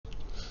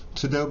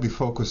Today we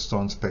focused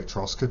on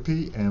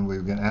spectroscopy, and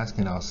we've been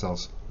asking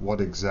ourselves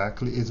what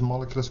exactly is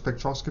molecular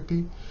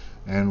spectroscopy,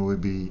 and we'll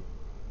be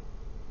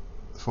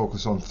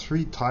focused on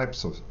three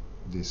types of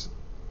this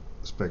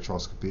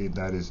spectroscopy,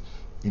 that is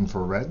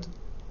infrared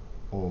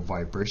or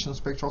vibration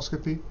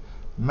spectroscopy,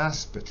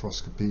 mass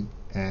spectroscopy,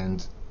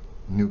 and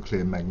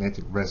nuclear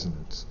magnetic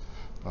resonance.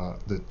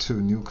 The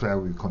two nuclei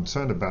we're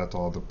concerned about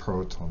are the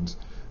protons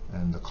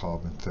and the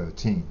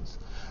carbon-13s.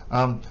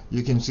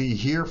 You can see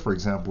here, for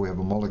example, we have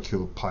a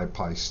molecule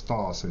pi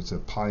star, so it's a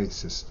pi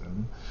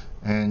system,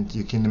 and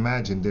you can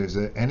imagine there's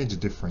an energy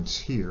difference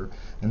here,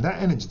 and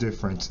that energy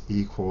difference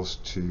equals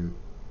to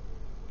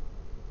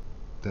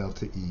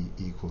delta E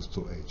equals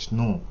to h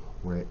nu,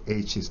 where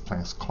h is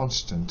Planck's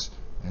constant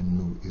and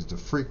nu is the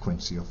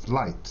frequency of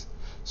light.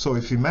 So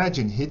if you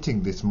imagine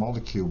hitting this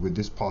molecule with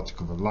this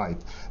particle of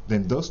light,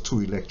 then those two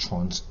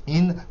electrons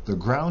in the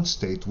ground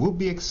state will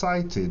be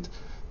excited,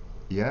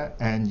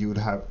 and you would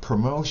have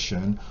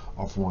promotion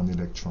of one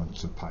electron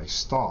to pi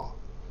star.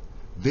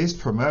 This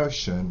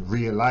promotion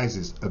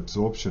realizes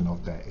absorption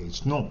of that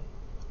h nu.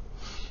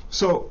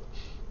 So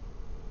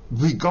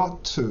we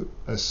got to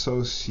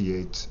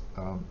associate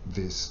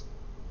this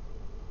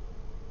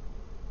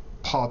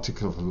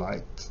particle of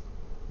light,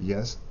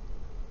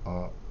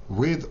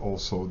 with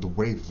also the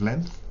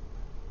wavelength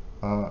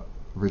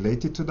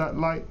related to that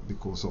light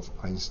because of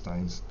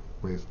Einstein's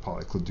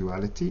wave-particle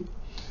duality.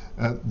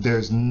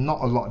 There's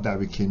not a lot that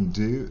we can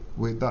do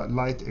with that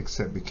light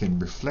except we can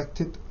reflect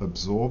it,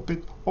 absorb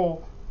it,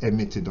 or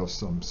emit it of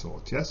some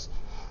sort,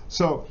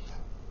 So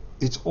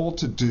it's all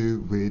to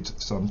do with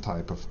some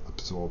type of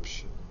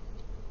absorption,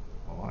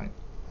 alright?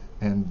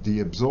 And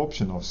the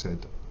absorption of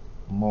said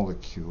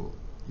molecule,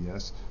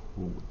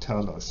 will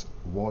tell us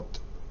what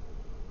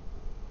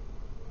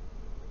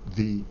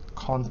the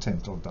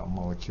content of that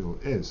molecule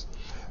is.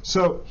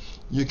 So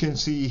you can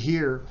see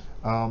here,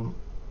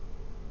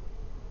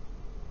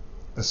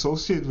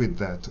 associated with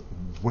that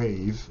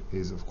wave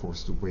is of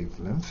course the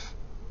wavelength,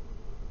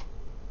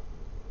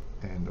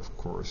 and of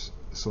course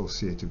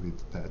associated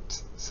with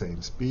that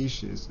same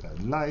species,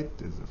 that light,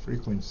 is the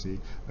frequency,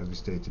 as we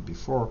stated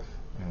before,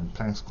 and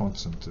Planck's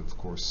constant, of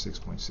course,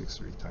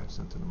 6.63 times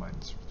 10 to the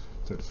minus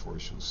 34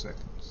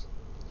 seconds.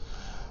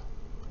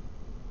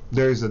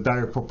 There is a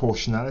direct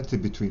proportionality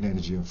between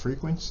energy and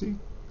frequency,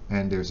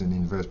 and there's an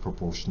inverse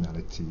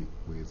proportionality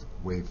with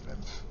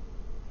wavelength.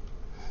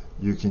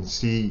 You can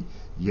see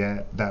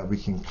that we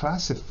can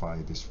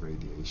classify this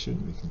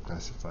radiation. We can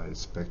classify it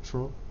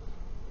spectral,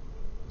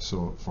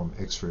 so from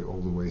X-ray all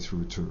the way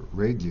through to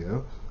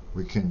radio.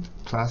 We can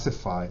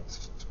classify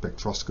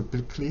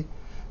spectroscopically,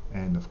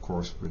 and of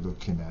course we're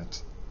looking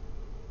at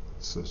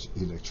such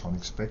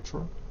electronic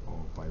spectra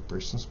or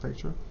vibration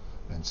spectra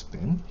and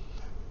spin.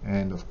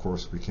 And of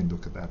course we can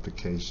look at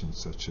applications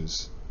such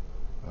as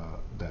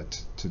that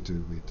to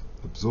do with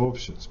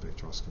absorption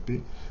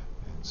spectroscopy,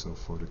 and so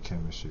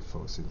photochemistry,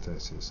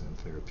 photosynthesis, and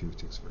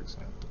therapeutics, for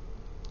example.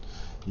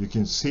 You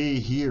can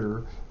see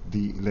here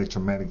the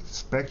electromagnetic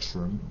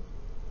spectrum,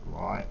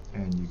 right?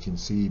 And you can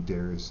see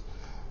there's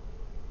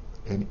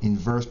an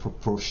inverse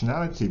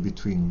proportionality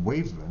between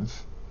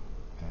wavelength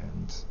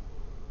and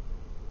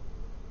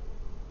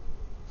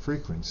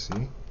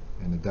frequency,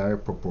 and a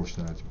direct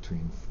proportionality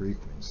between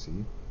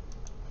frequency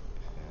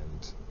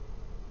and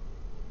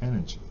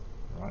energy,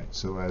 right?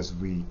 So as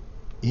we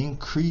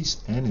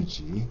increase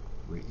energy,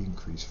 we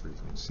increase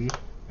frequency,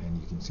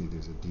 and you can see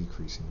there's a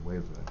decrease in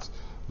wavelengths.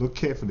 Look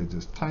carefully,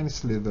 there's a tiny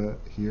sliver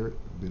here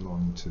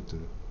belonging to the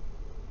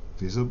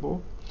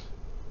visible,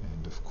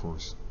 and of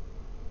course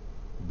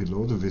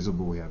below the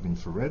visible we have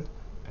infrared,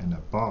 and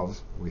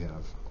above we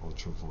have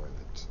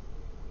ultraviolet.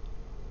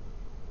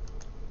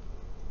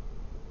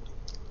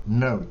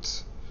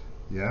 Note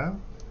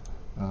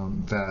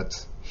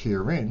that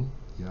herein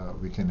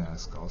we can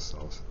ask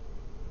ourselves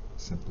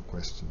simple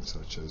questions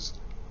such as,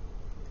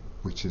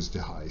 which is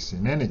the highest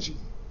in energy?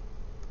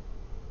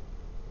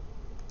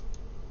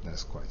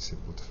 That's quite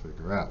simple to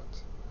figure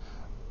out.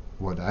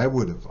 What I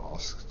would have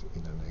asked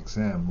in an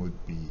exam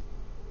would be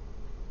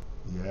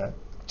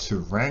to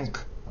rank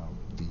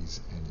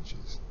these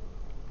energies.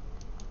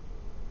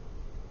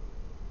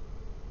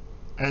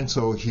 And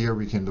so here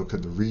we can look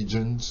at the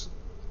regions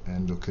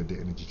and look at the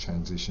energy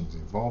transitions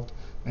involved,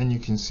 and you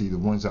can see the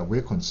ones that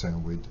we're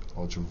concerned with.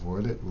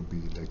 Ultraviolet will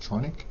be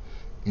electronic,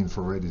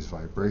 infrared is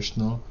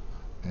vibrational,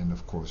 and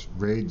of course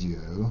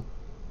radio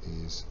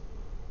is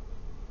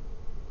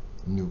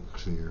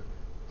nuclear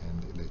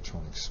and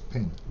electronic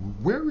spin.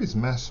 Where is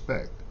mass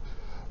spec?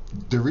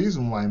 The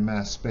reason why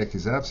mass spec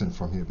is absent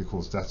from here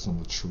because that's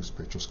not a true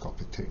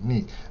spectroscopic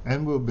technique,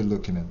 and we'll be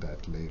looking at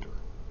that later.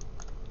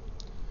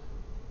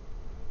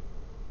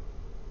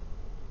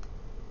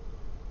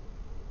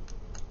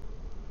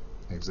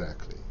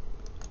 Exactly.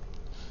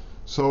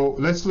 So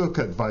let's look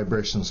at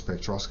vibration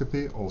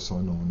spectroscopy, also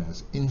known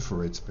as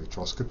infrared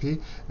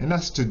spectroscopy, and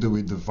that's to do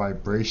with the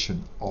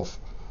vibration of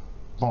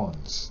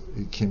bonds.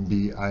 It can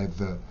be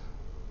either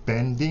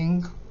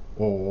bending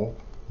or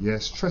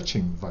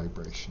stretching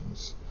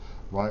vibrations.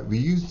 right? We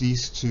use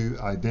these to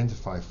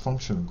identify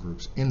functional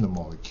groups in the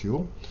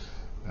molecule.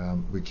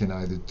 We can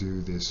either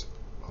do this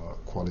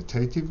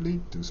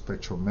qualitatively, do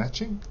spectral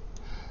matching,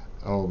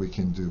 or we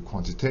can do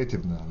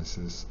quantitative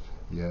analysis,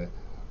 yeah,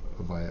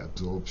 via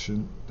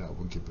absorption. That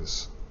will give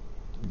us,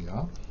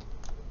 yeah,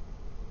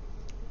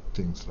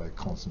 things like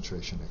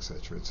concentration,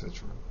 etc.,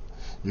 etc.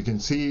 You can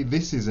see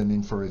this is an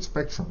infrared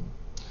spectrum.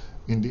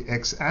 In the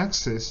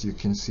x-axis, you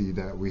can see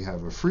that we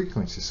have a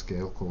frequency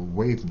scale called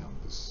wave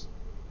numbers,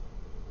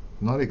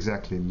 not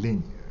exactly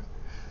linear.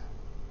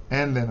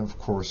 And then, of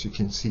course, you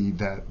can see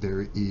that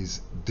there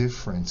is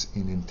difference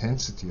in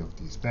intensity of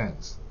these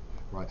bands.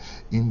 Right.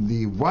 In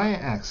the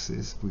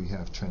y-axis, we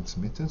have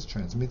transmittance.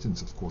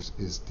 Transmittance, of course,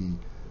 is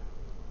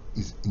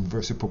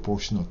inversely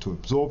proportional to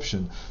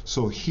absorption.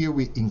 So here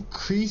we're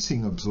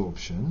increasing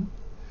absorption.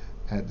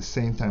 At the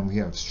same time, we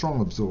have strong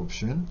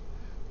absorption.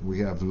 We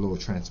have low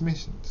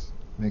transmissions.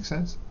 Make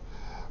sense?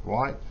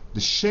 Right.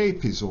 The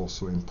shape is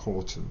also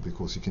important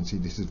because you can see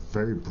this is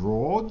very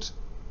broad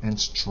and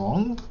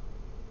strong.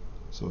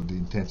 So the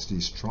intensity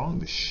is strong.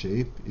 The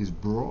shape is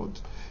broad.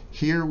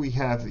 Here we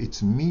have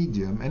it's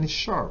medium and it's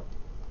sharp.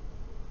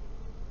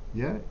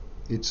 Yeah,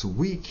 it's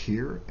weak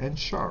here and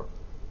sharp.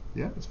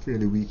 Yeah, it's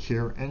fairly weak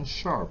here and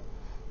sharp.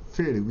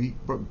 Fairly weak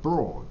but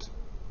broad,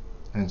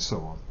 and so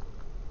on.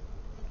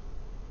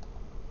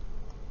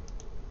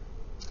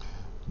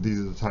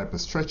 These are the type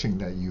of stretching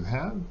that you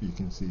have. You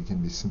can see it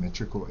can be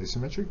symmetric or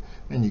asymmetric,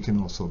 and you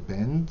can also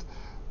bend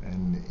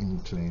and in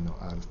plane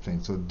or out of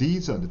plane. So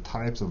these are the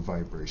types of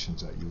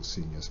vibrations that you'll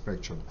see in your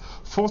spectrum.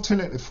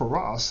 Fortunately for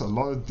us, a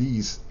lot of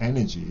these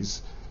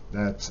energies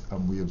that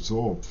we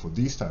absorb for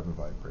these type of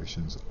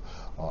vibrations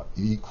are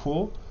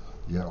equal,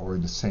 yeah, or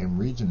in the same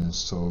region, and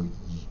so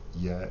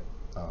yeah,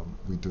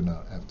 we do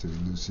not have to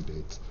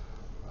elucidate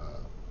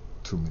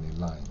too many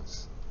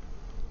lines.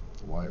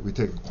 Why? We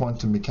take a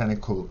quantum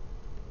mechanical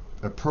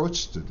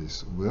approach to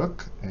this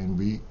work, and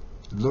we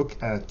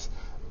look at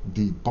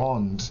the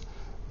bond.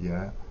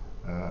 Yeah,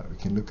 we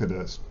can look at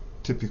a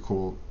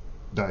typical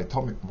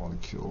diatomic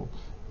molecule,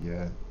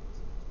 yeah,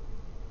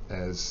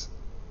 as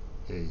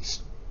a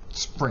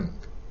spring,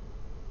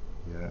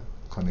 yeah,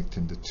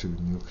 connecting the two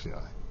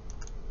nuclei.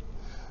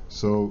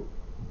 So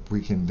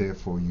we can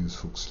therefore use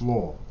Hooke's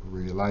law.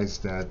 Realize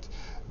that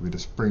with a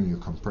spring you're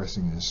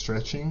compressing and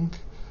stretching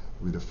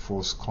with a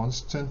force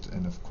constant,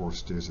 and of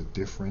course there's a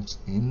difference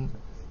in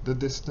the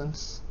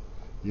distance,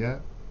 yeah,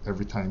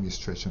 every time you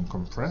stretch and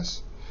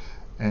compress.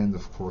 And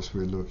of course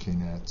we're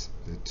looking at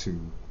the two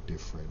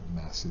different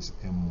masses,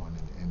 M1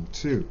 and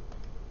M2.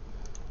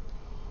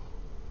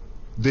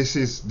 This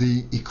is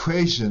the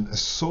equation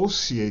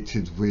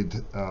associated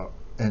with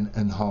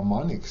an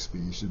harmonic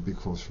species,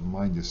 because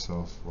remind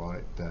yourself,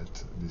 right,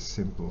 that the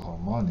simple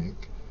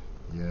harmonic,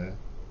 yeah,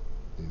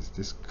 is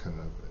this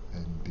curve,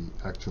 and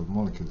the actual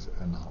molecule is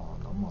an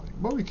harmonic.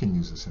 But we can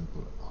use a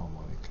simple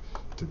harmonic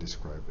to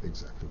describe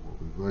exactly what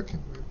we're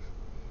working with.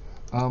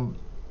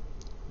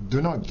 Do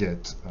not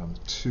get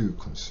too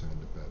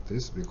concerned about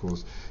this,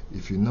 because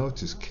if you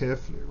notice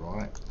carefully,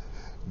 right,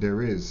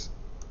 there is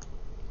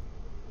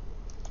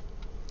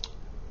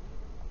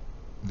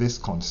this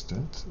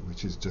constant,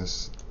 which is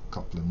just a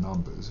couple of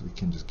numbers. We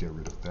can just get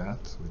rid of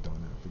that. We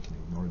can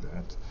ignore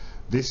that.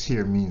 This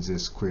here means a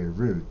square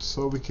root,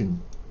 so we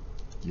can,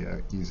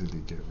 yeah,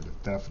 easily get rid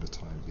of that for the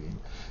time being.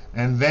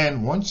 And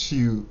then once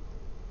you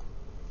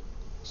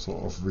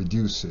sort of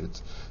reduce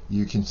it,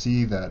 you can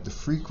see that the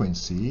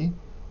frequency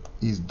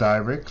is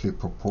directly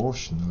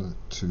proportional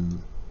to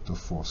the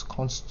force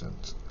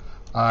constant,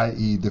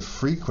 i.e. the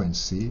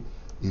frequency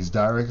is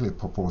directly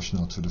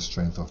proportional to the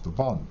strength of the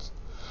bond.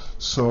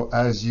 So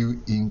as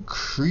you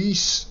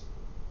increase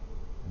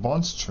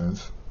bond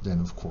strength, then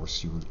of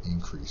course you will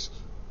increase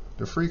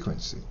the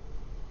frequency.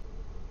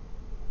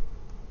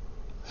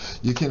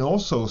 You can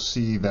also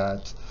see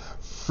that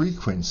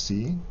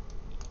frequency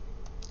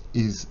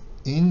is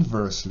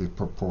inversely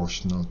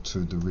proportional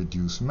to the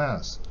reduced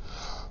mass.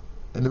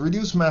 And the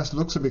reduced mass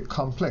looks a bit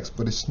complex,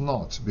 but it's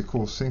not,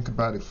 because think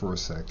about it for a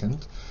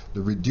second.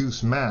 The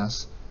reduced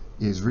mass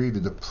is really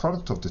the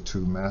product of the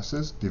two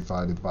masses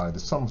divided by the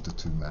sum of the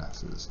two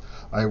masses.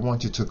 I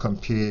want you to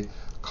compare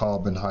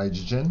carbon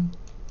hydrogen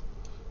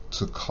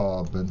to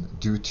carbon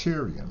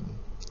deuterium,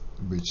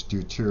 which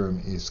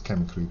deuterium is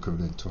chemically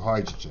equivalent to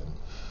hydrogen.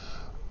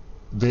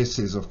 This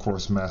is of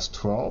course mass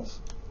 12.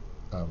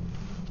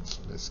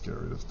 Let's get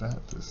rid of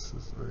that. This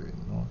is very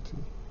naughty.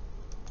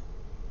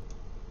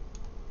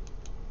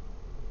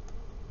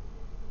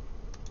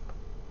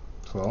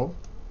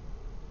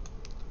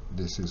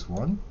 This is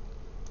 1,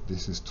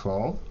 this is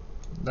 12,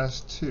 that's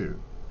 2.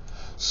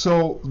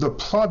 So the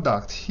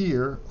product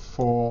here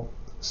for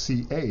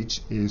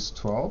CH is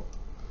 12,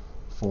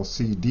 for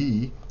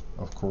CD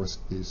of course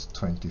is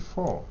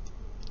 24.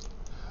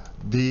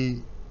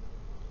 The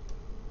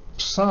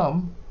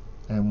sum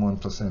M1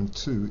 plus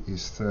M2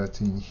 is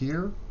 13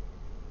 here,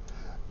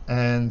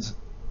 and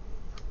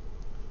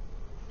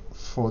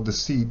for the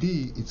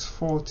CD it's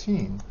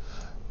 14.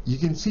 You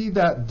can see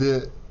that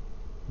the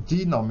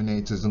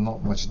denominators are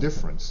not much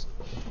difference.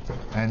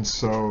 And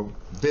so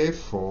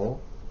therefore,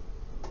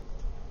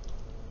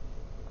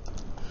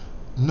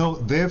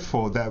 note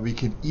therefore that we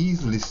can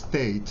easily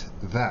state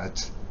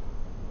that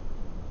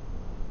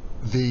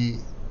the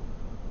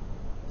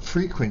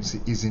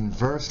frequency is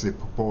inversely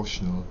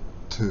proportional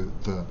to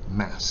the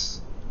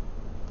mass.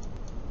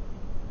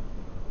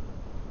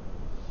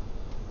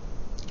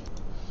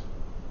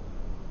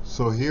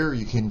 So here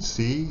you can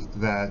see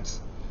that,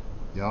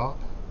 yeah,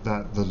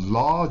 that the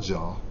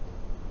larger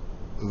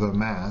the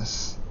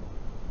mass,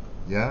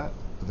 yeah,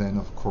 then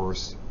of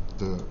course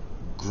the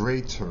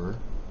greater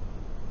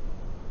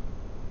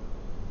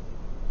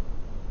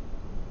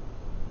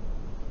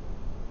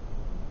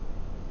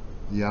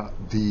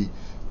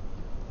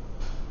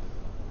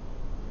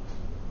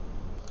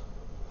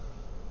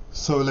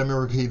so let me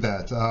repeat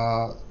that.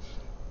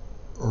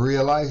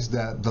 Realize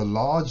that the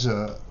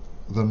larger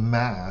the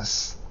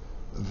mass,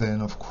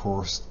 then of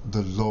course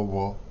the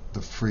lower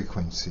the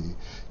frequency.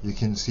 You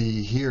can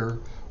see here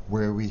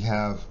where we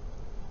have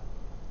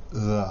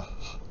the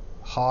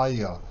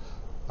higher,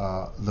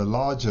 the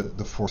larger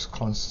the force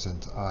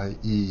constant,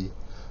 i.e.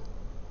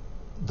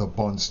 the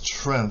bond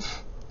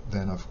strength,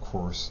 then of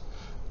course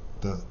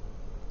the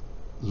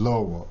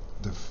lower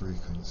the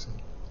frequency.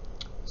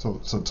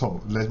 So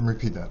let me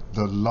repeat that.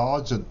 The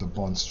larger the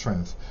bond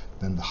strength,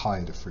 then the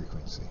higher the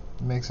frequency.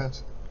 Make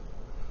sense?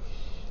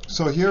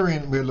 So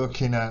herein we're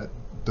looking at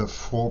the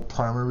 4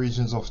 primary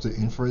regions of the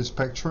infrared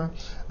spectra,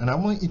 and I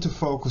want you to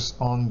focus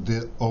on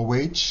the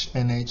OH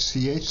and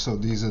HCH. So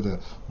these are the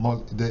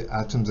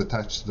atoms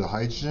attached to the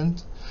hydrogen,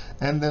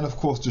 and then of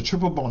course the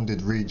triple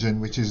bonded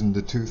region, which is in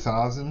the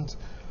 2000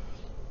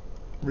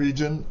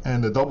 region,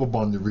 and the double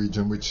bonded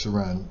region, which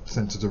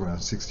centered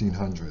around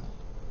 1700.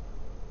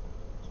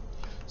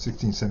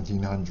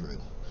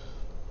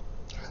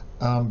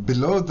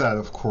 Below that,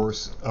 of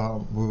course,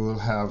 we will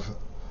have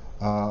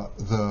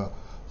the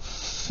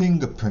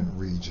fingerprint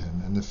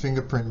region, and the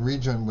fingerprint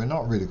region we're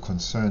not really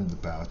concerned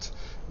about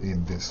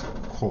in this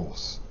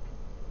course.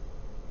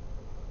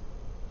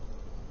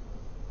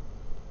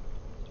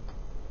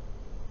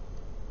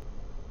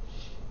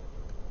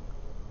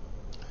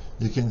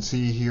 You can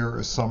see here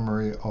a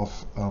summary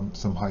of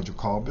some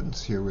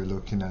hydrocarbons. Here we're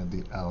looking at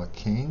the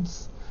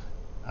alkenes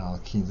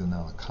and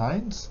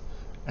alkynes,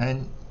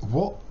 and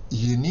what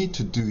you need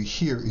to do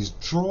here is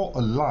draw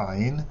a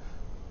line,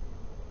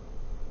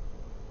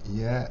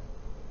 yeah,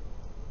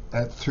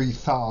 at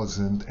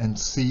 3000 and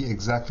see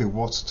exactly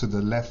what's to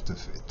the left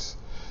of it.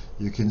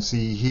 You can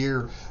see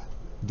here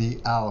the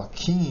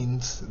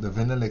alkenes, the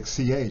vinylic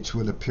CH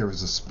will appear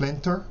as a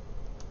splinter,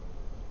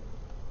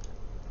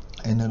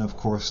 and then of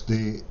course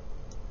the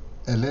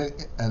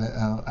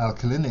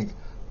alkalinic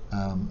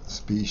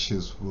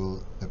species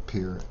will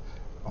appear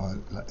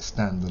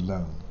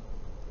standalone.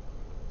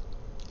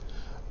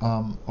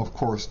 Of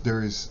course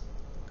there is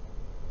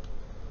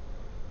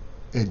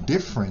a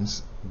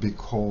difference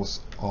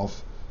because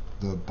of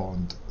the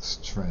bond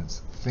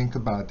strength. Think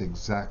about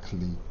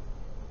exactly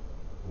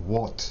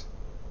what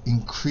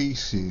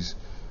increases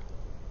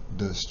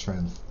the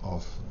strength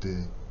of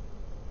the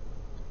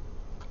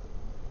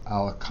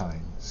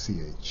alkyne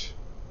CH.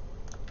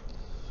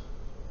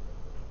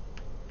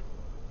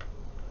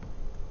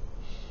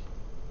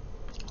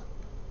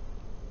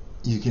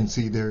 You can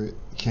see there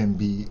can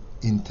be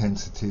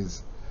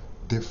intensities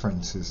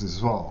differences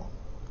as well.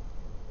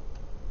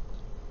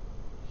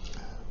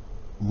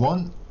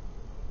 One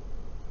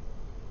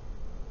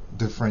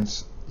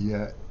difference,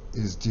 yeah,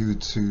 is due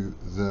to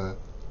the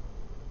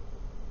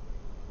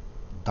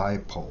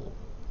dipole.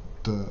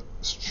 The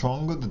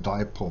stronger the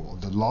dipole,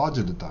 the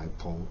larger the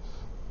dipole,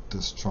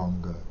 the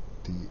stronger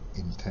the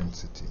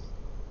intensity.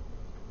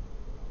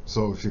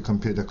 So if you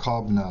compare the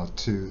carbonyl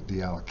to the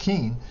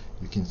alkene,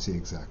 you can see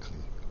exactly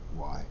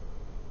why.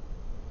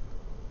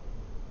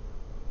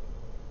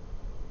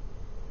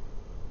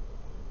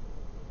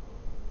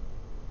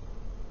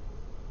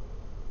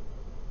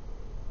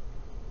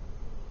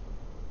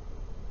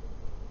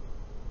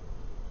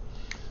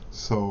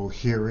 So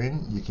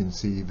herein you can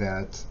see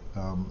that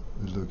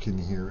looking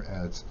here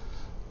at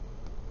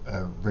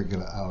a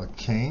regular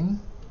alkane,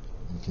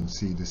 you can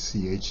see the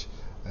CH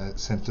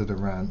centered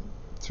around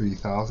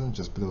 3000,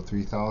 just below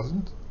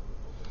 3000.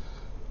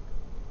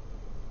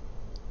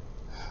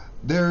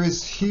 There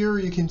is here,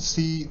 you can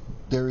see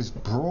there is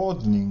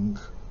broadening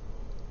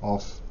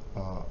of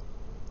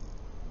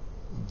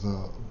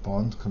the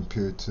bond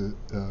compared to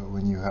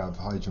when you have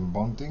hydrogen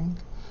bonding,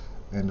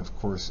 and of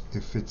course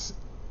if it's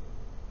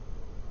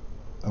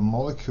a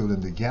molecule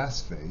in the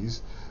gas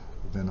phase,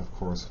 then of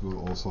course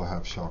we'll also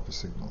have sharper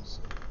signals.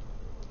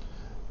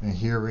 And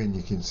herein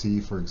you can see,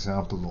 for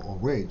example, the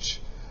OH,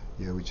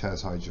 yeah, which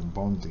has hydrogen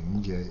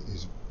bonding, yeah,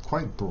 is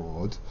quite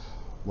broad,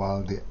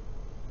 while the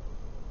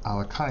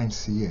alkyne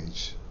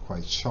CH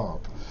quite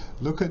sharp.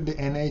 Look at the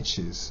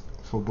NHs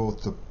for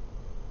both the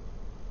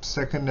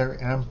secondary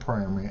and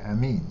primary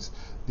amines.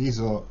 These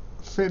are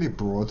fairly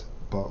broad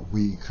but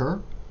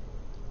weaker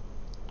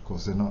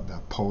because they're not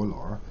that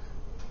polar,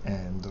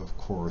 and of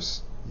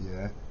course,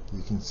 yeah,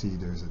 you can see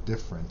there's a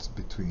difference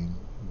between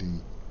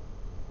the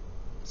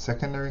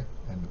secondary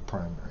and the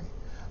primary.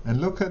 And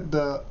look at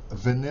the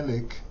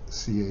vanillic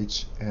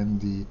CH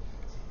and the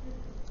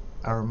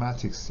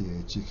aromatic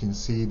CH. You can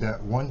see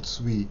that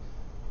once we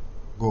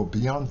go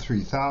beyond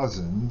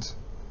 3000,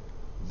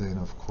 then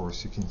of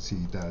course you can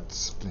see that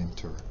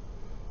splinter.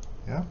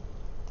 Yeah,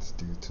 it's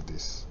due to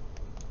this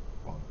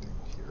bonding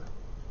here.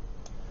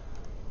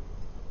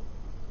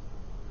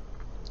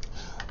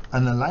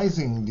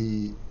 Analyzing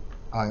the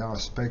IR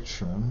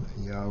spectrum,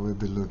 yeah, we'll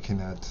be looking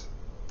at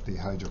the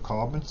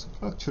hydrocarbons.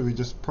 Actually, we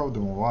just probed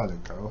them a while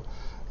ago.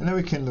 And then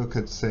we can look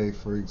at, say,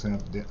 for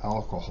example, the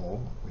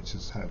alcohol, which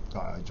has had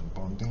hydrogen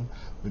bonding.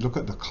 We look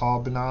at the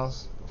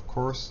carbonyls, of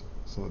course,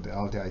 so the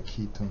aldehyde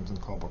ketones and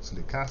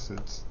carboxylic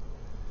acids.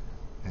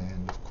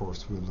 And of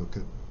course, we'll look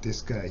at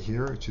this guy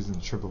here, which is in the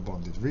triple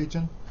bonded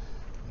region,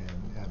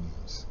 and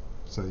amines.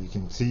 So you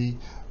can see,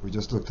 we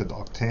just looked at the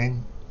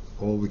octane.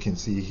 All we can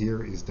see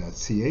here is that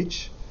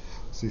CH.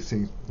 So it's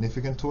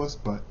significant to us,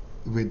 but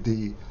with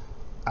the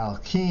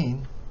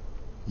alkene,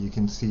 you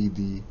can see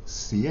the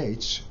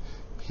CH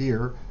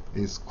here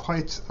is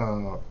quite,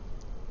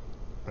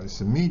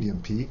 it's a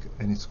medium peak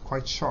and it's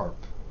quite sharp.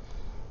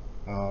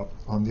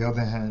 On the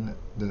other hand,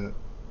 the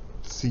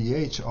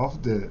CH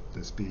of the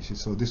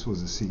species, so this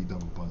was a C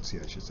double bond C,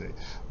 I should say,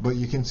 but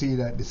you can see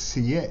that the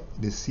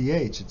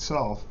CH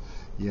itself,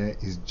 yeah,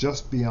 is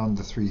just beyond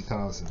the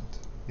 3000,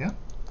 yeah,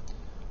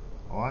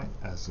 alright,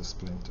 as a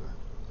splinter.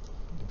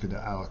 For the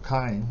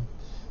alkyne,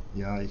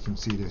 yeah, you can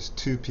see there's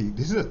two peaks.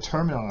 This is a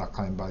terminal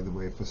alkyne, by the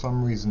way. For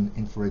some reason,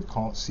 infrared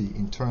can't see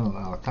internal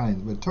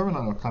alkynes, but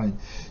terminal alkyne,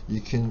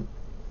 you can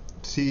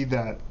see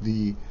that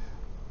the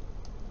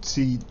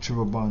C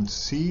triple bond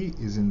C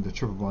is in the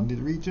triple bonded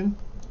region,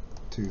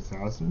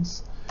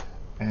 2000s,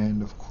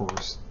 and of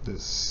course the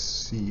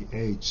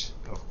CH,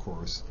 of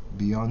course,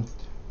 beyond,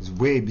 is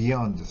way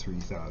beyond the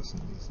 3000.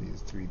 You see,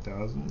 it's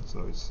 3000,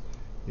 so it's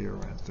here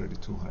around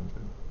 3200.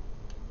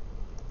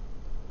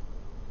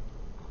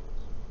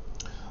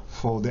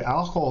 For the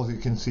alcohols, you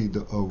can see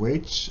the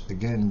OH,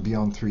 again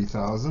beyond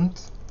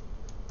 3000,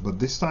 but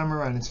this time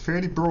around it's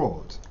fairly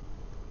broad.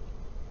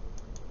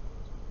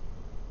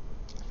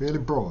 Fairly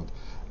broad,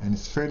 and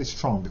it's fairly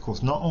strong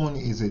because not only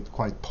is it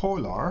quite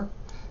polar,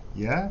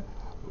 yeah,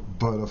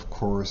 but of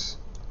course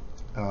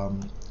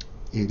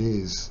it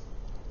is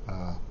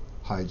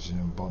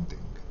hydrogen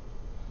bonding.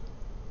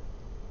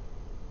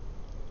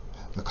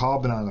 The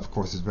carbonyl, of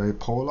course, is very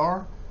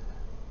polar,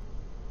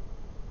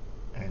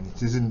 and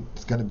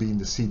it's going to be in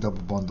the C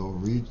double bond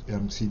or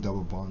C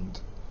double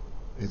bond.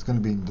 It's going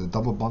to be in the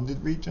double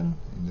bonded region.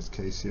 In this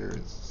case here,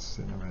 it's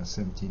in around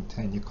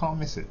 1710. You can't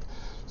miss it.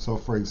 So,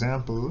 for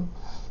example,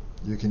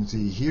 you can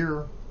see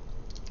here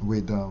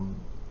with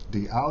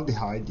the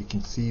aldehyde, you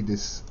can see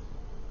this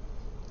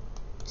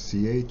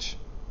CH.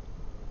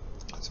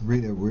 It's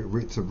really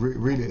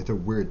at a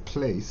weird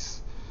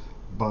place.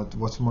 But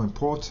what's more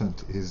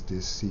important is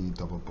this C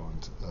double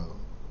bond.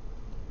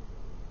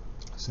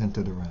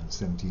 Centered around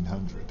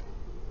 1700.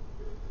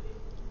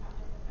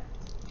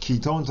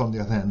 Ketones, on the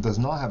other hand, does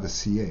not have a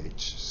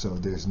CH, so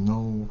there's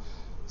no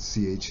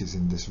CHs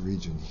in this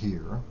region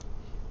here.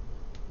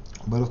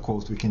 But of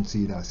course, we can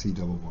see that C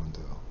double bond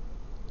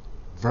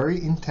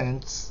very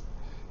intense,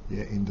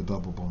 yeah, in the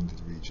double bonded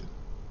region.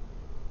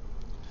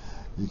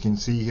 You can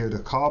see here the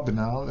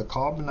carbonyl. The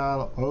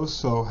carbonyl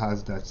also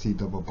has that C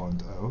double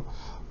bond O,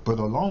 but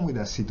along with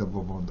that C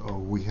double bond O,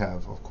 we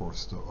have, of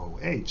course, the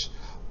OH.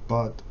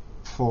 But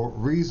for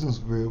reasons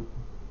we're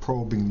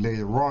probing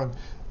later on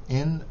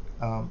in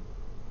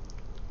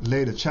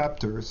later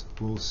chapters,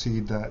 we'll see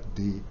that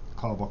the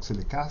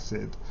carboxylic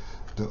acid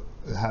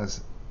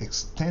has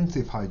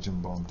extensive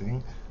hydrogen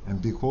bonding,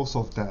 and because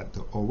of that,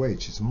 the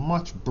OH is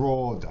much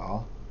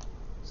broader.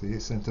 See,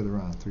 it's centered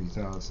around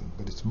 3000,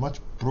 but it's much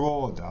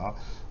broader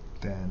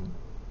than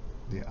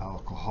the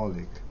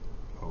alcoholic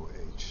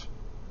OH.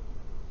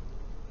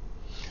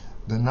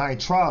 The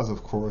nitriles,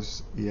 of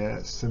course,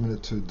 yeah, similar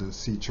to the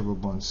C triple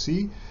bond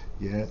C,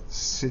 yeah,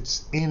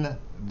 sits in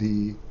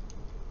the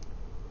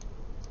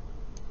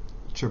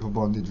triple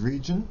bonded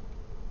region,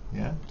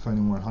 yeah,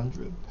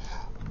 2100.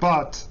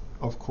 But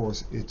of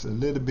course, it's a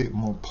little bit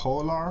more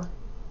polar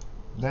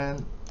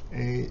than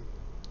a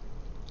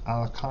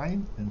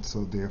alkyne, and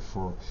so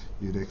therefore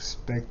you'd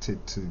expect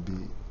it to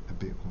be a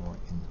bit more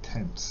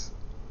intense.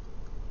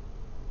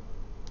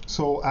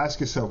 So ask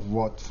yourself,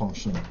 what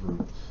functional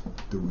group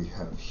do we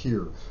have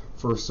here?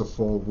 First of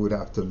all, we'd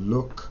have to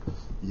look,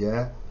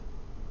 yeah,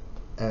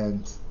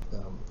 and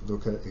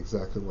look at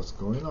exactly what's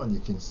going on. You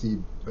can see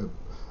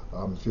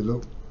if you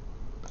look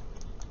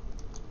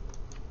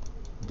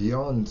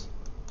beyond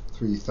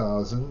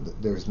 3000,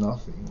 there's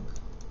nothing,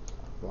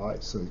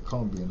 right? So it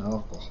can't be an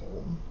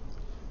alcohol.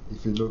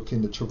 If you look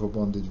in the triple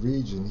bonded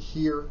region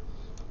here,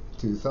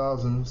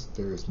 2000s,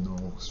 there is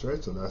no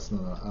straight, so that's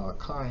not an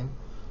alkyne.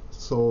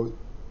 So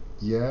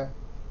yeah,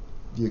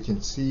 you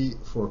can see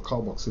for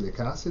carboxylic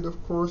acid,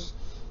 of course,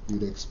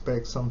 you'd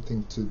expect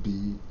something to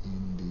be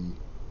in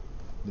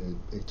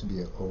to be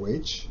an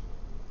OH,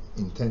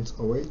 intense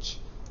OH.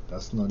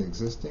 That's not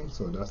existing,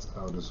 so that's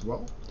out as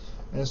well.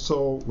 And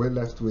so we're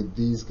left with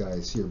these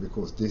guys here,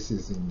 because this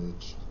is in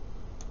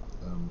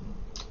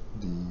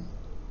the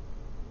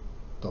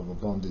double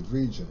bonded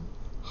region.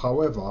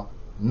 However,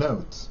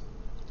 note,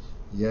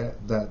 yeah,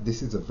 that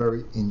this is a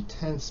very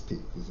intense peak.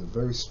 It's a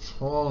very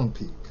strong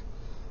peak,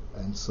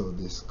 and so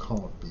this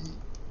can't be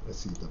a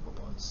C double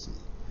bond C.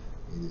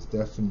 It is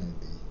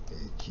definitely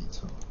a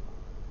ketone.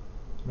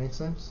 Make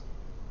sense?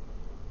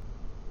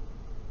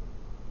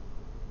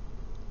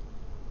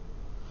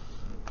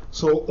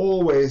 So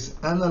always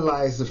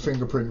analyze the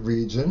fingerprint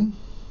region.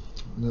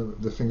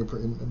 The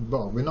fingerprint,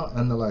 well, we're not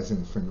analyzing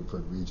the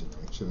fingerprint region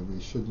actually.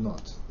 We should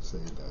not say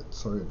that.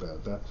 Sorry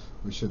about that.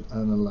 We should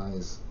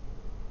analyze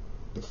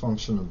the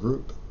functional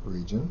group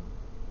region.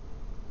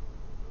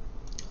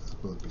 It's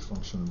supposed to be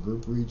functional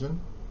group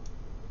region.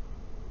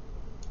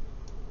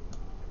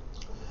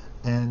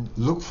 And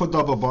look for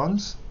double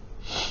bonds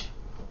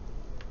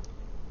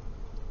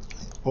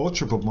or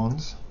triple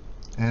bonds,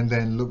 and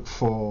then look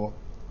for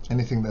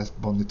anything that's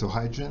bonded to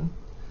hydrogen,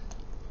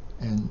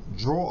 and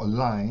draw a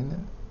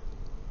line,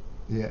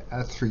 yeah,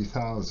 at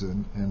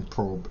 3000 and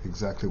probe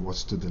exactly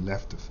what's to the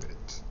left of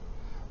it.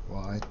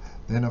 Right?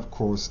 Then of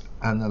course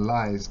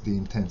analyze the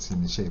intensity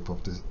in the shape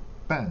of the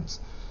bands.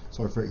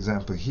 So for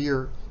example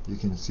here you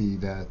can see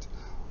that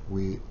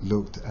we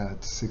looked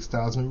at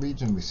 6000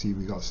 region, we see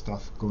we got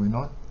stuff going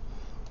on,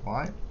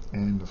 right?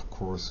 And of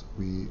course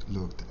we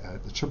looked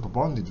at the triple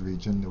bonded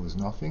region, there was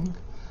nothing.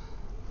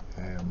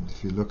 And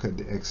if you look at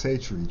the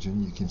XH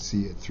region, you can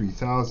see at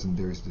 3000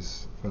 there's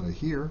this fella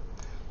here,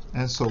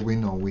 and so we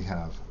know we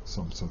have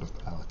some sort of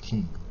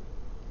alkene.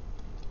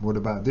 What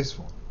about this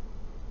one?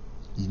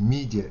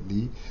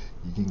 Immediately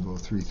you can go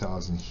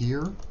 3000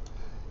 here,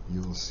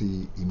 you will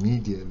see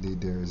immediately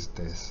there's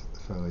this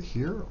fella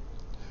here,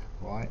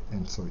 right?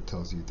 And so it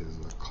tells you there's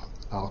an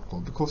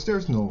alcohol, because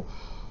there's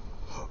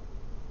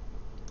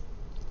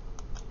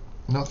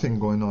nothing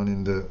going on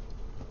in the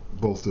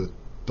both the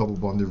double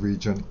bonded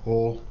region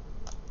or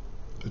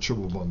the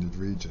triple bonded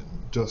region.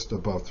 Just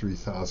above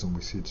 3000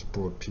 we see it's a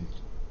broad peak.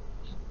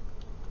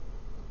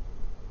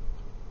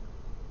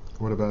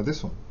 What about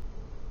this one?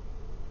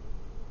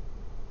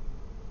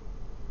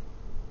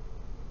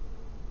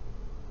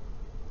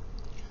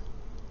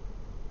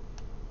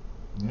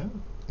 Yeah,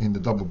 in the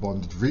double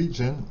bonded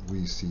region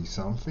we see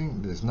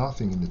something. There's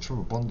nothing in the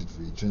triple bonded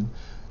region,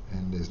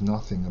 and there's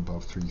nothing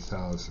above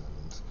 3000.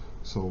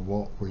 So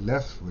what we're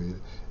left with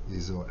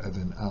is either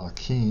an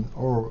alkene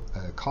or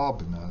a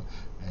carbonyl,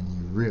 and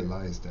you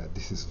realize that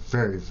this is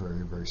very,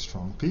 very, very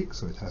strong peak,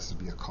 so it has to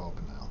be a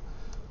carbonyl.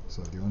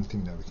 So the only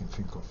thing that we can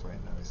think of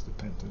right now is the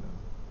pentanol.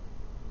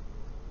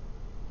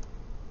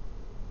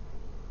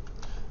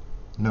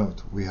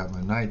 Note, we have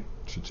a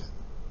nitrogen,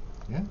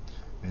 yeah,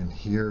 and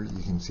here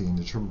you can see in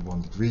the triple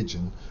bonded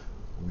region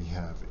we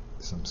have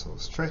some sort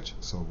of stretch,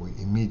 so we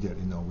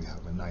immediately know we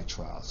have a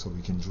nitrile, so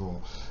we can draw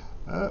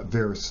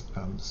various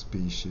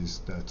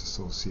species that's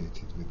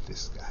associated with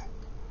this guy.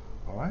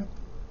 All right.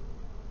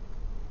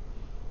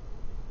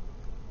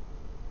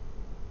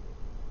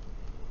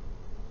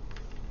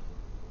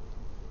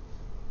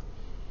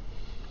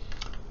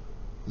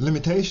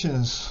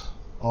 Limitations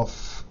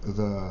of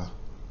the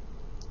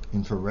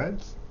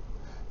infrared.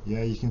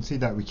 Yeah, you can see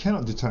that we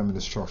cannot determine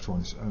the structure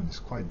on its own. It's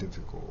quite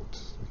difficult.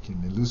 We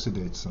can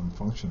elucidate some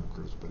functional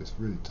groups, but it's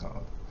really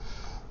tough.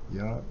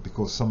 Yeah,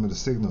 because some of the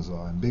signals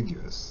are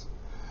ambiguous.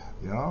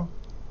 Yeah,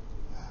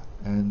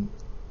 and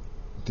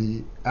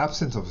the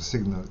absence of a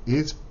signal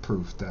is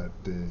proof that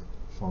the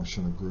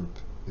functional group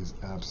is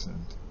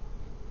absent.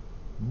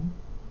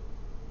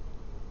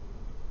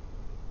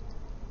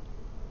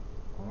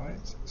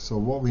 Alright, so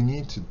what we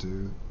need to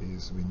do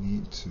is we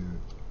need to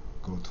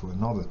go to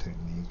another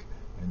technique,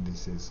 and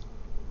this is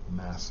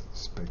mass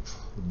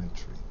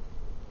spectrometry.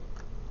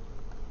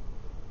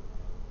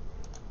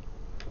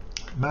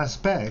 Mass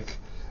spec,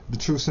 the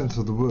true sense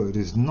of the word,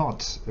 is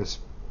not a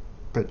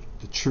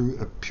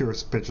pure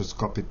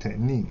spectroscopy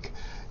technique,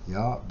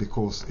 yeah,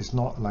 because it's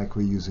not like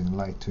we're using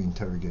light to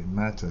interrogate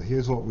matter.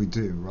 Here's what we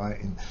do, right?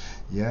 And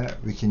yeah,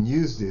 we can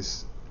use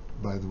this,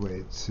 by the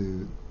way,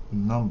 to a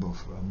number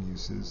of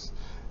uses.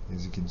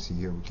 As you can see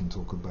here, we can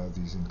talk about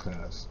these in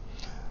class.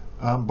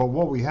 But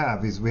what we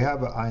have is we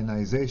have an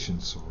ionization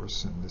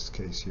source. In this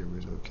case here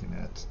we're looking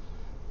at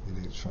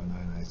electron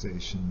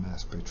ionization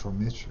mass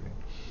spectrometry,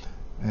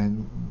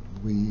 and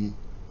we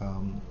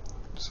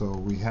so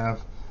we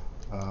have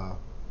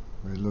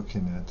we're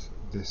looking at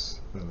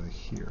this fella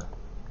here,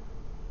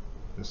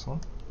 this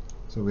one.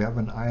 So we have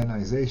an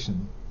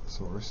ionization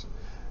source,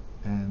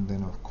 and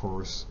then of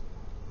course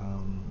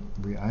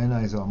we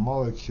ionize our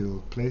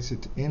molecule, place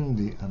it in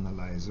the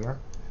analyzer,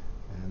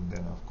 and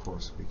then of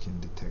course we can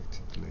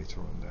detect it later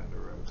on down the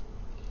road.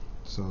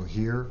 So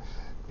here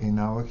in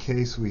our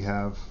case we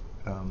have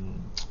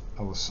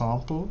our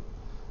sample,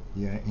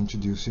 yeah,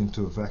 introduced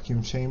into a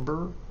vacuum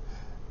chamber,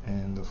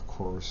 and of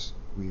course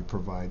we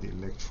provide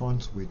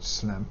electrons which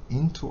slam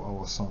into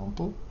our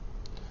sample,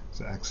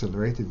 so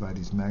accelerated by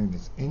these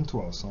magnets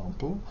into our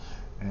sample,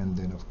 and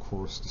then of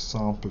course the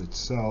sample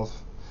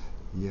itself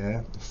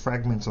yeah, the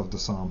fragments of the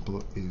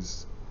sample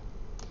is,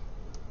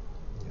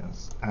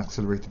 yes,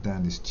 accelerated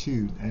down this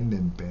tube and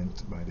then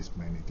bent by this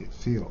magnetic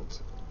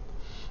field.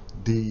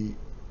 The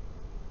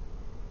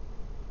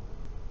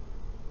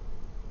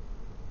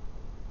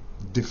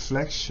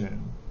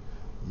deflection,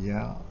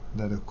 yeah,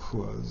 that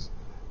occurs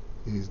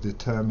is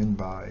determined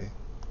by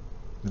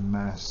the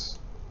mass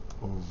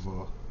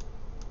over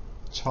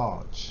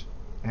charge,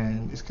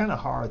 and it's kind of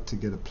hard to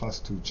get a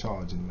 +2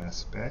 charge in mass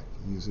spec.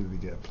 Usually we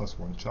get a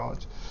 +1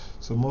 charge,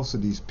 so most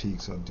of these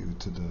peaks are due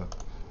to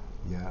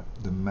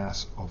the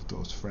mass of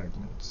those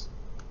fragments.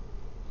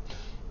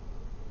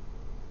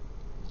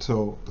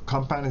 So the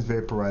compound is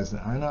vaporized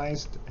and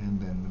ionized, and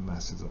then the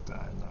masses of the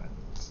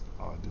ions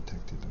are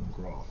detected and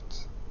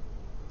graphed.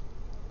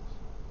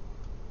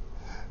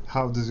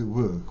 How does it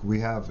work? We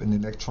have an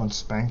electron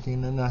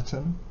spanking an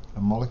atom, a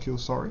molecule,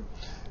 sorry,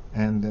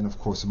 and then of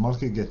course the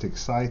molecule gets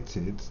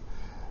excited,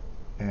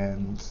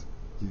 and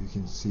you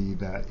can see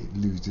that it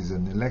loses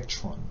an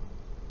electron.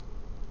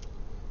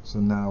 So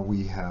now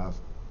we have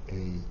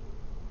a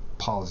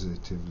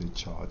positively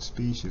charged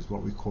species,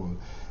 what we call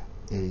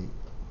a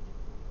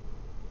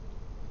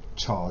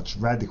charged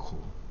radical.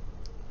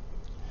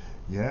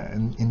 Yeah,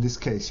 and in this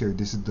case here,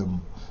 this is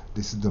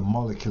the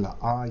molecular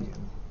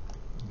ion.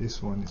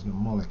 This one is the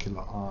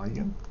molecular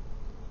ion.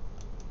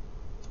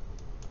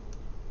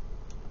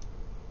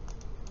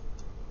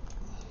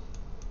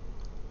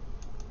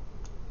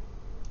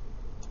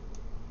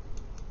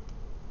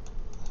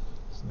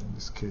 So in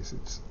this case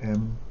it's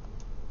M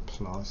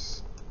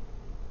plus,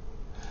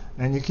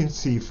 and you can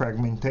see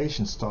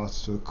fragmentation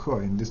starts to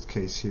occur. In this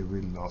case here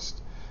we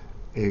lost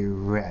a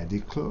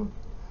radical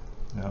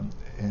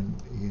and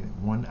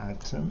one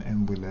atom,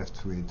 and we're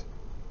left with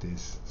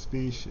this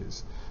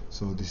species.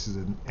 So this is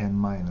an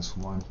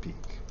N-1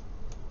 peak.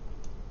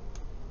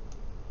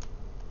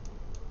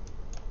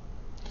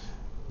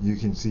 You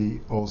can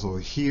see also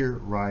here,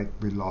 right,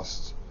 we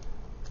lost,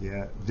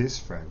 yeah, this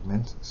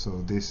fragment.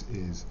 So this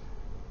is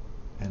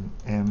an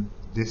M,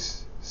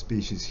 this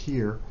species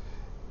here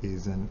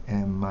is an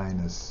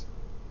M-15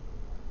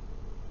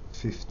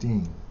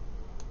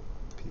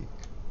 peak,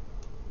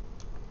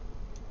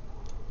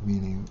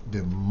 meaning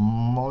the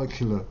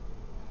molecular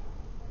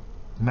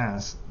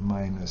mass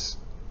minus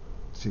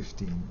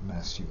 15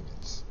 mass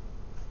units.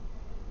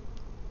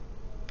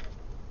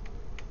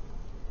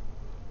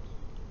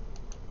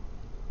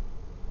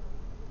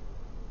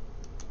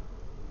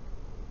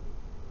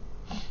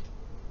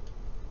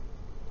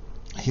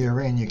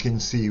 Herein you can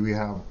see we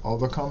have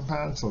other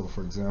compounds. So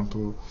for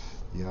example,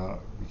 yeah,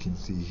 we can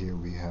see here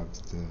we have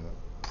the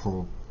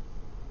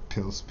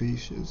propyl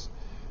species,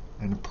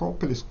 and the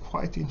propyl is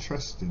quite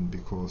interesting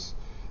because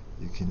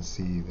you can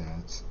see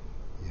that,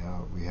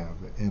 yeah, we have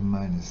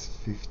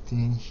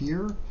M-15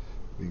 here,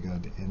 we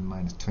got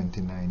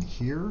N-29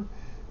 here,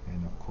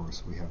 and of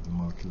course we have the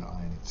molecular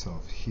ion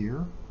itself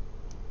here.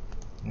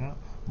 Yeah,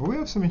 but we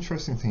have some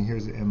interesting thing.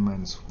 Here's the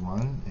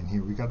M-1, and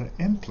here we got an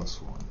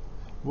M+1.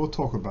 We'll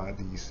talk about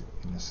these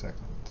in a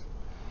second.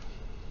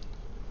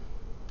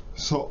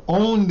 So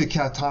only the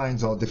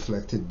cations are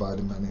deflected by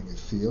the magnetic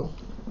field,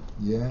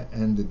 yeah,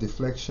 and the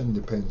deflection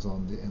depends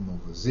on the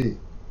M/Z.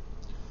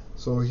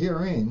 So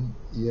herein,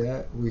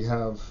 yeah, we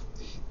have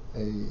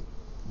a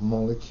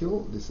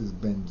molecule. This is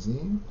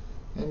benzene,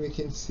 and we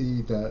can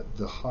see that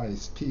the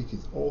highest peak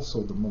is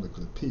also the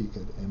molecular peak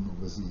at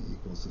M/Z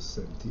equals to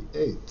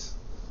 78.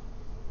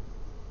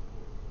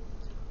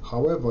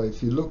 However,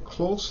 if you look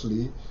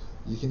closely,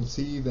 you can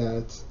see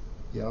that,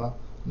 yeah,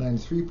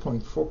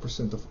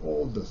 93.4% of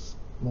all this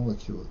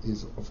molecule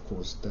is of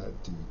course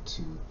that due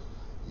to,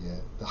 yeah,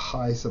 the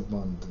highest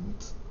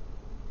abundant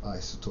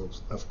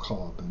isotopes of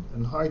carbon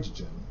and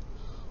hydrogen,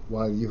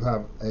 while you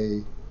have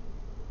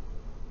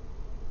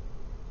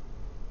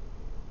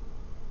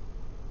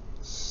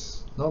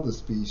another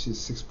species,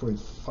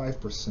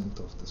 6.5%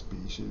 of the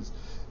species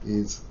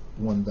is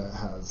one that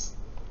has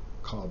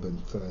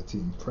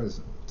carbon-13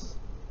 present,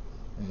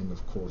 and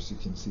of course you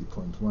can see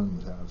 0.1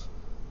 would have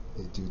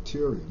a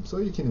deuterium. So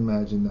you can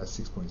imagine that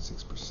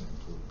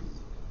 6.6% will be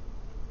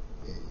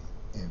a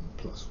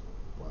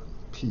M+1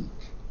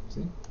 peak.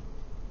 See,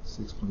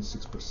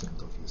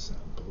 6.6% of your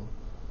sample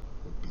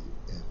would be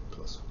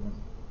M+1.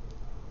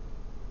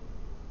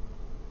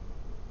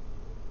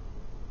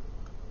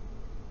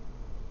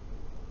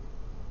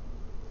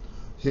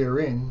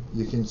 Herein,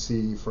 you can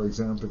see, for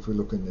example, if we're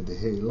looking at the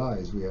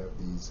halides, we have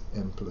these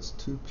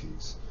M+2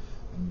 peaks,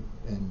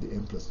 and the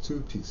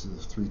M+2 peaks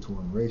is a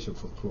 3-to-1 ratio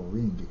for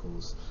chlorine,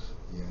 because,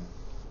 yeah,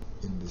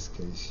 in this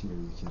case here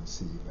you can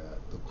see that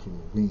the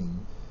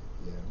chlorine,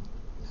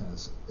 yeah,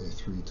 has a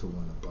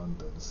 3-to-1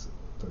 abundance,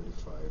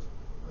 35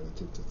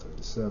 relative to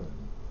 37.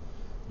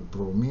 The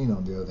bromine,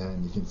 on the other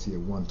hand, you can see a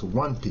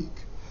 1-to-1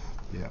 peak,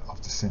 yeah,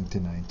 of the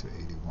 79 to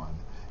 81,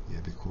 yeah,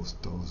 because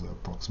those are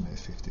approximately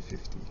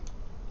 50-50.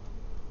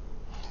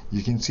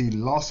 You can see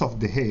loss of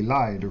the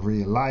halide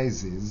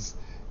realizes,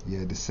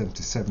 yeah, the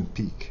 77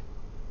 peak.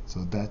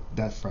 So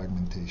that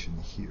fragmentation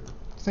here.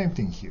 Same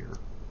thing here.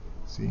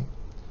 See?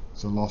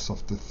 the loss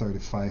of the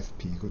 35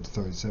 peak or the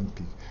 37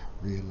 peak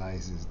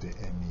realizes the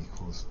M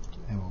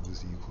over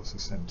Z equals to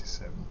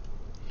 77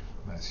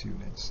 mass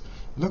units.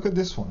 Look at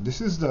this one.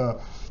 This is the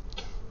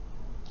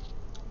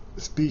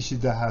species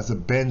that has a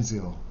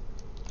benzyl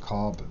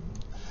carbon.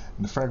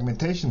 And the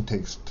fragmentation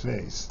takes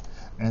place,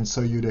 and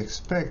so you'd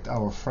expect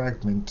our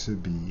fragment to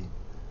be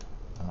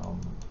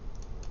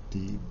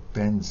the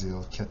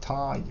benzyl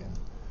cation,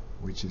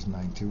 which is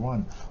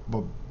 91.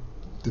 But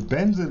the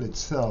benzyl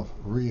itself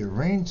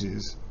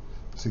rearranges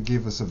to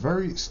give us a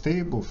very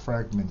stable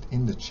fragment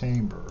in the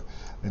chamber,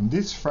 and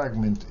this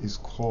fragment is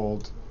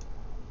called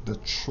the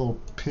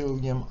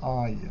tropylium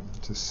ion.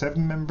 It's a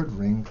 7-membered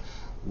ring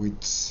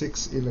with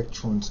 6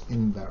 electrons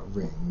in that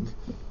ring.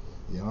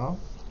 Yeah,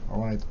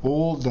 all right.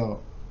 All the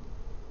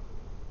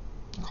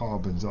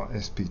carbons are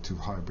sp2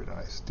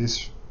 hybridized.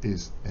 This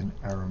is an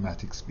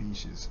aromatic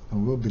species,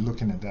 and we'll be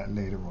looking at that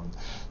later on.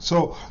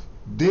 So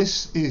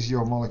this is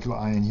your molecular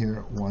ion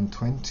here,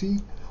 120,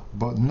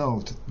 but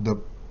note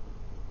the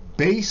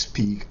base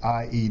peak,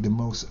 i.e. the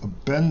most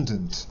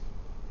abundant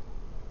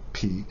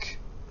peak,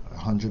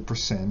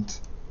 100%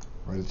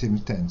 relative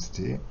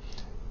intensity,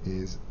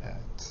 is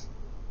at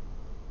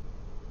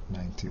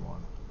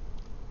 91.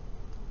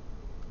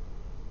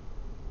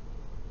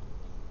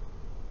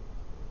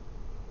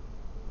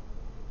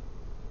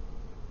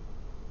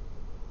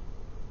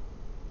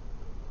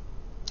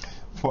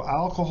 For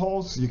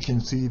alcohols, you can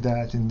see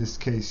that in this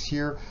case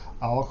here,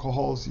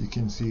 alcohols, you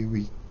can see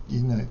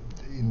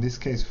in this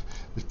case,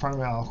 with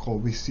primary alcohol,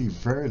 we see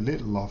very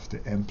little of the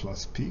M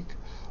plus peak,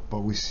 but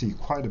we see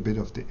quite a bit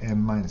of the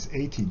M minus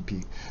 18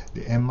 peak.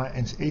 The M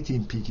minus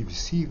 18 peak, if you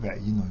see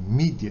that, you know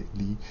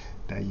immediately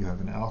that you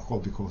have an alcohol,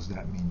 because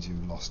that means you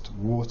lost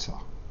water.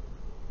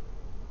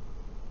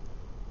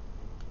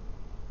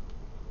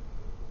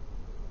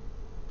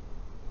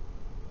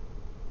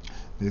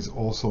 There's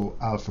also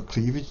alpha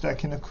cleavage that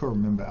can occur.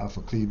 Remember,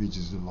 alpha cleavage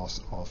is the loss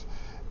of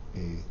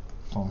a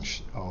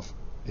function of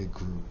a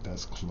group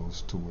that's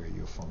close to where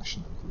your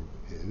functional group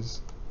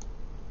is.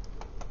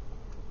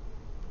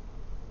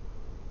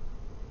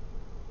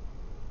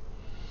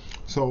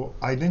 So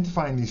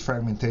identifying these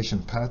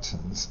fragmentation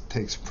patterns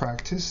takes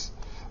practice.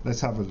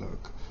 Let's have a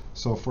look.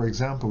 So for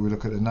example, we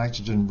look at the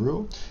nitrogen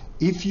rule.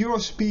 If your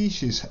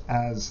species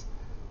has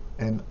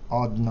an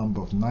odd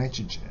number of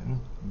nitrogen,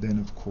 then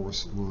of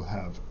course we'll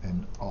have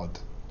an odd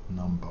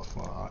number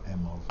for our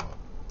M over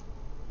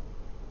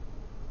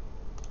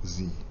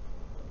Z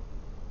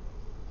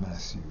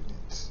mass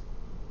units.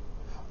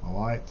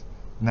 Alright,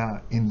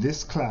 now in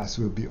this class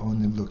we'll be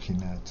only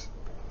looking at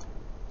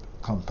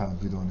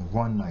compounds with only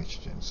one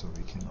nitrogen, so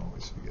we can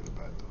always forget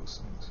about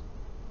those things.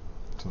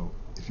 So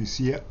if you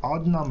see an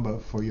odd number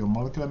for your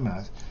molecular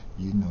mass,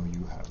 you know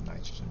you have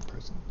nitrogen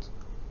present.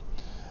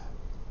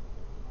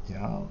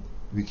 Yeah,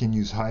 we can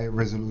use high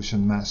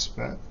resolution mass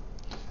spec,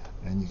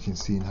 and you can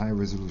see in high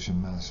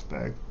resolution mass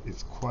spec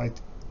it's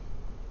quite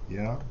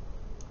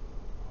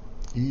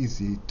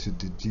easy to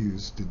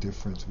deduce the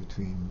difference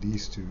between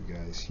these two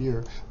guys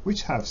here,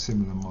 which have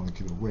similar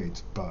molecular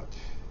weights, but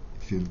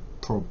if you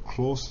probe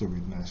closer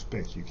with mass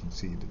spec you can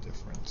see the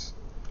difference.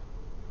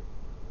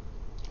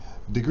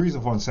 Degrees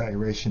of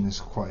unsaturation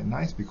is quite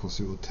nice because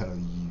it will tell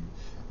you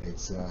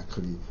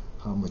exactly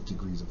how much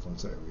degrees of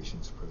unsaturation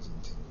is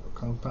present in your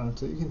compound,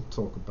 so you can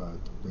talk about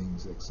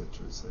rings, etc.,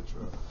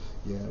 etc.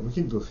 Yeah, we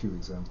can do a few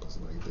examples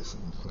like this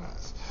in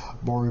class,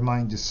 but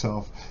remind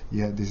yourself,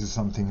 yeah, this is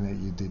something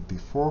that you did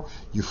before.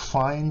 You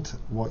find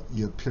what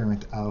your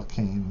parent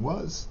alkane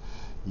was,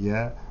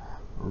 yeah,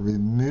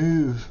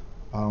 remove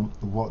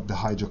what the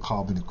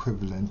hydrocarbon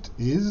equivalent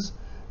is,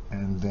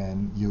 and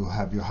then you'll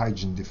have your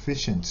hydrogen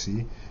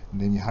deficiency, and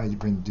then your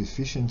hydrogen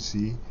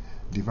deficiency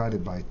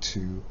divided by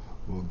 2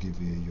 will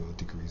give you your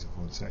degrees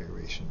of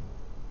unsaturation.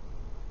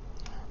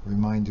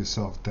 Remind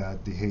yourself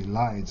that the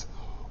halides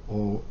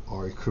all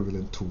are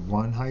equivalent to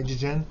 1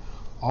 hydrogen.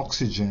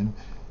 Oxygen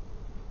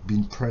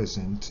being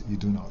present, you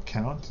do not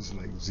count, it's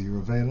like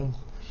 0 valent,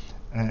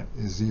 and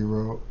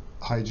 0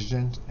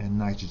 hydrogen, and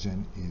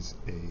nitrogen is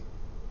a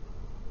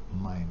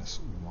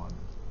 -1.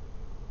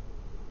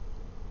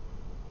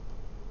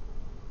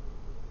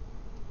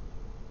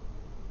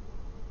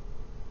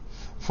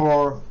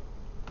 For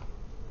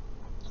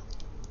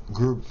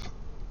group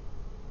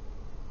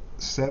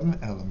 7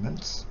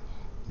 elements,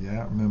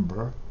 yeah,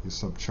 remember you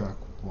subtract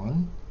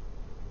 1.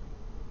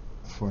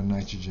 For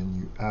nitrogen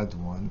you add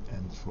 1,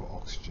 and for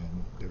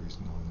oxygen there is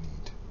no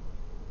need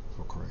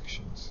for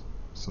corrections.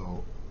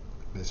 So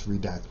let's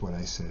redact what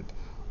I said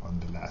on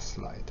the last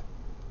slide.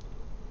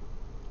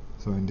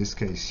 So in this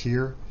case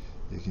here,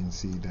 you can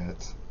see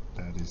that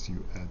is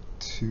you add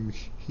 2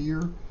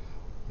 here,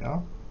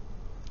 yeah.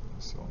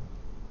 So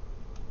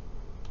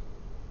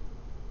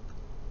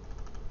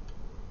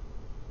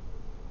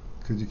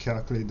could you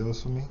calculate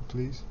those for me,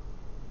 please?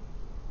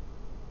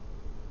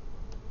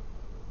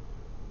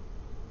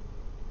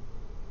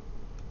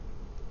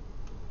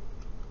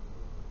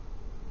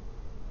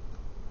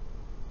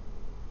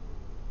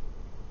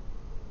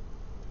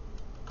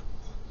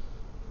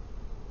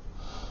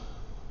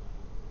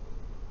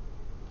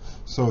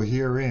 So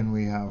herein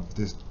we have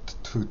this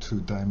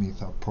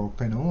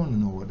 2,2-dimethylpropane. I want to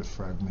know what the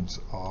fragments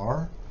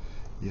are.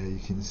 Yeah, you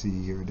can see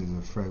here there's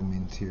a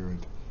fragment here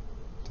at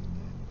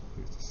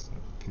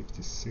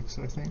 56,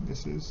 I think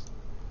this is.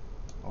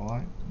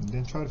 Alright, and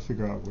then try to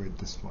figure out where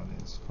this one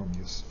is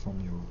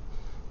from your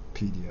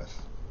PDF.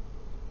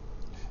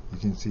 You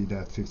can see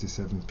that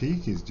 57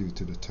 peak is due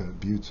to the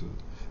third butyl.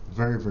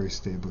 Very, very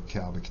stable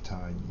carbon.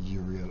 You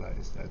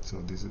realize that.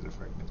 So this is the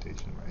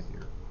fragmentation right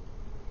here.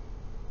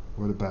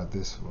 What about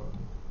this one?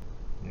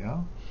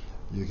 Yeah,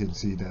 you can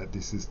see that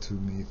this is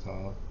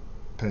 2-methyl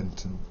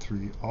pentan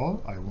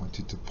 3-ol. I want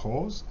you to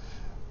pause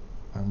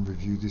and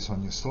review this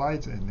on your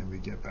slides, and then we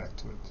get back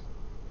to it.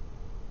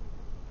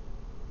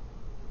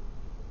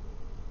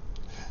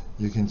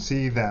 You can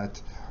see that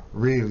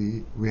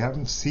really we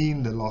haven't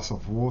seen the loss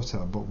of water,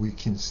 but we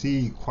can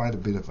see quite a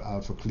bit of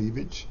alpha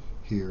cleavage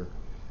here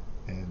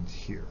and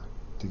here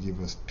to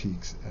give us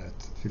peaks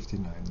at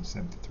 59 and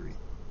 73.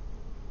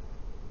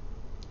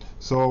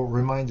 So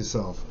remind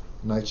yourself,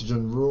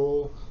 nitrogen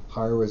rule,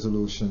 higher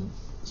resolution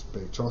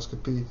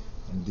spectroscopy,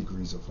 and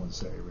degrees of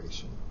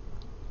unseparation.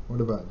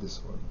 What about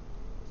this one?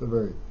 It's a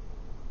very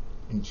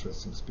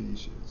interesting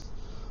species.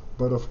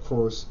 But of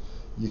course,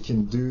 you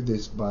can do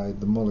this by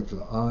the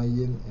molecular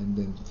ion and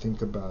then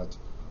think about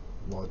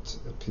what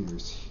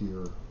appears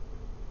here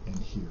and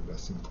here.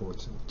 That's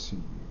important to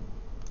you.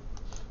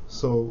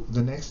 So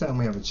the next time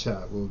we have a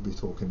chat, we'll be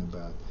talking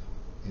about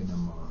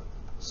NMR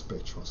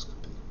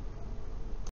spectroscopy.